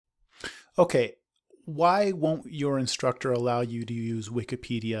Okay, why won't your instructor allow you to use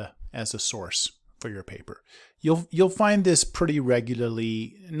Wikipedia as a source for your paper? You'll find this pretty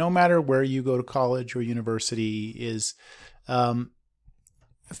regularly, no matter where you go to college or university.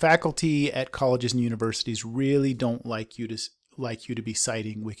 Faculty at colleges and universities really don't like you to be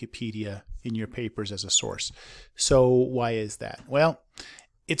citing Wikipedia in your papers as a source. So why is that? Well,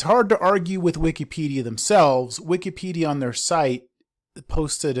 it's hard to argue with Wikipedia themselves. Wikipedia on their site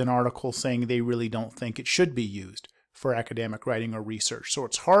posted an article saying they really don't think it should be used for academic writing or research. So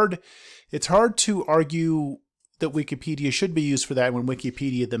it's hard to argue that Wikipedia should be used for that when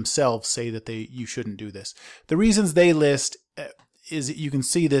Wikipedia themselves say that you shouldn't do this. The reasons they list is, you can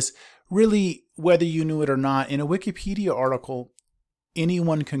see this, really, whether you knew it or not, in a Wikipedia article,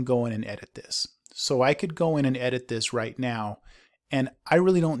 anyone can go in and edit this. So I could go in and edit this right now, and I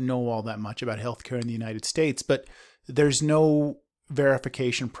really don't know all that much about healthcare in the United States, but there's no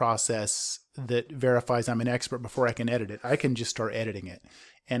verification process that verifies I'm an expert before I can edit it. I can just start editing it.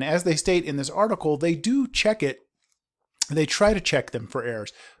 And as they state in this article, they do check it. They try to check them for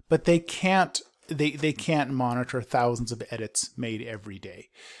errors, but they can't monitor thousands of edits made every day.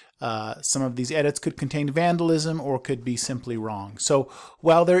 Some of these edits could contain vandalism or could be simply wrong. So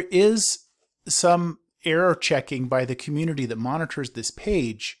while there is some error checking by the community that monitors this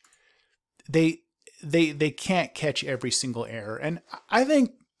page, they can't catch every single error. And I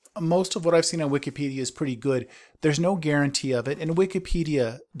think most of what I've seen on Wikipedia is pretty good. There's no guarantee of it, and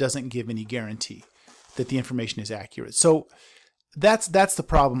Wikipedia doesn't give any guarantee that the information is accurate. So that's the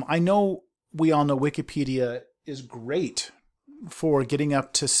problem. I know we all know Wikipedia is great for getting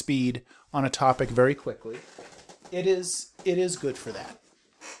up to speed on a topic very quickly. It is good for that.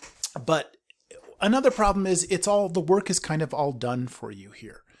 But another problem is the work is kind of all done for you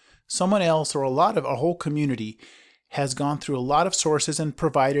here. Someone else or a whole community has gone through a lot of sources and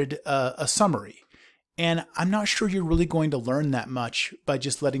provided a summary. And I'm not sure you're really going to learn that much by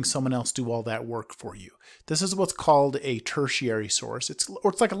just letting someone else do all that work for you. This is what's called a tertiary source. It's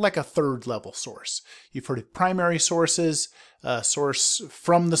like a third level source. You've heard of primary sources, source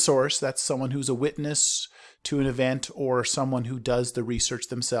from the source. That's someone who's a witness to an event or someone who does the research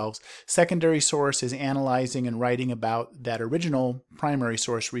themselves. Secondary source is analyzing and writing about that original primary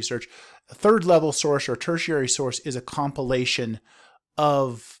source research. A third level source or tertiary source is a compilation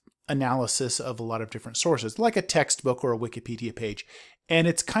of analysis of a lot of different sources, like a textbook or a Wikipedia page. And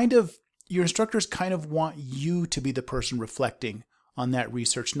it's your instructors kind of want you to be the person reflecting on that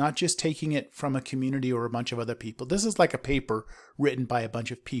research, not just taking it from a community or a bunch of other people. This is like a paper written by a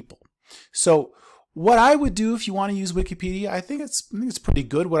bunch of people. So what I would do if you want to use Wikipedia, I think it's pretty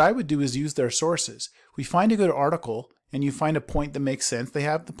good. What I would do is use their sources. We find a good article and you find a point that makes sense. They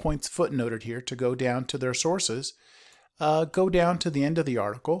have the points footnoted here to go down to their sources. Go down to the end of the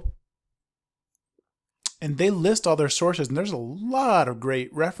article, and they list all their sources, and there's a lot of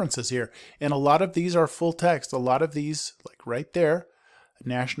great references here. And a lot of these are full text. A lot of these, like right there,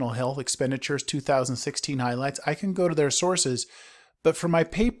 National Health Expenditures 2016 highlights, I can go to their sources. But for my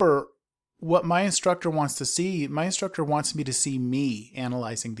paper, what my instructor wants me to see me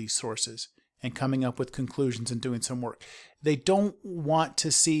analyzing these sources and coming up with conclusions and doing some work. They don't want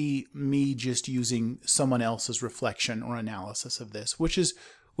to see me just using someone else's reflection or analysis of this, which is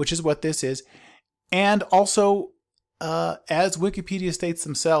what this is. And also, as Wikipedia states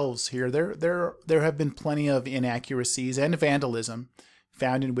themselves here, there have been plenty of inaccuracies and vandalism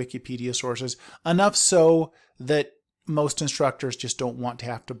found in Wikipedia sources, enough so that most instructors just don't want to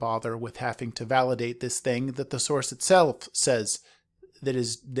have to bother with having to validate this thing that the source itself says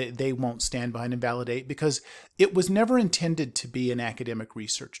that they won't stand behind and validate, because it was never intended to be an academic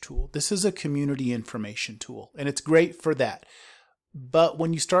research tool. This is a community information tool, and it's great for that. But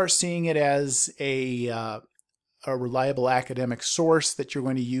when you start seeing it as a reliable academic source that you're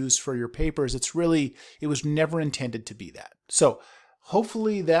going to use for your papers, it was never intended to be that. So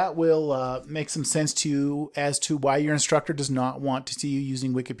hopefully that will make some sense to you as to why your instructor does not want to see you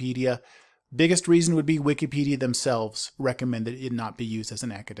using Wikipedia. Biggest reason would be Wikipedia themselves recommend that it not be used as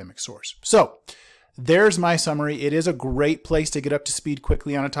an academic source. So there's my summary. It is a great place to get up to speed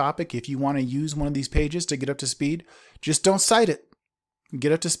quickly on a topic. If you want to use one of these pages to get up to speed, just don't cite it.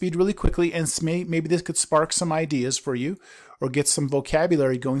 Get up to speed really quickly, and maybe this could spark some ideas for you or get some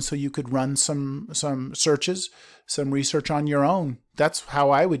vocabulary going so you could run some searches, some research on your own. That's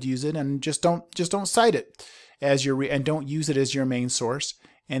how I would use it, and just don't cite it as and don't use it as your main source.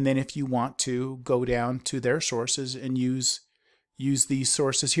 And then if you want to, go down to their sources and use these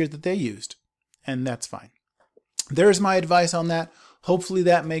sources here that they used, and that's fine. There's my advice on that. Hopefully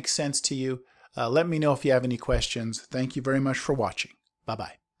that makes sense to you. Let me know if you have any questions. Thank you very much for watching.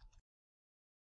 Bye-bye.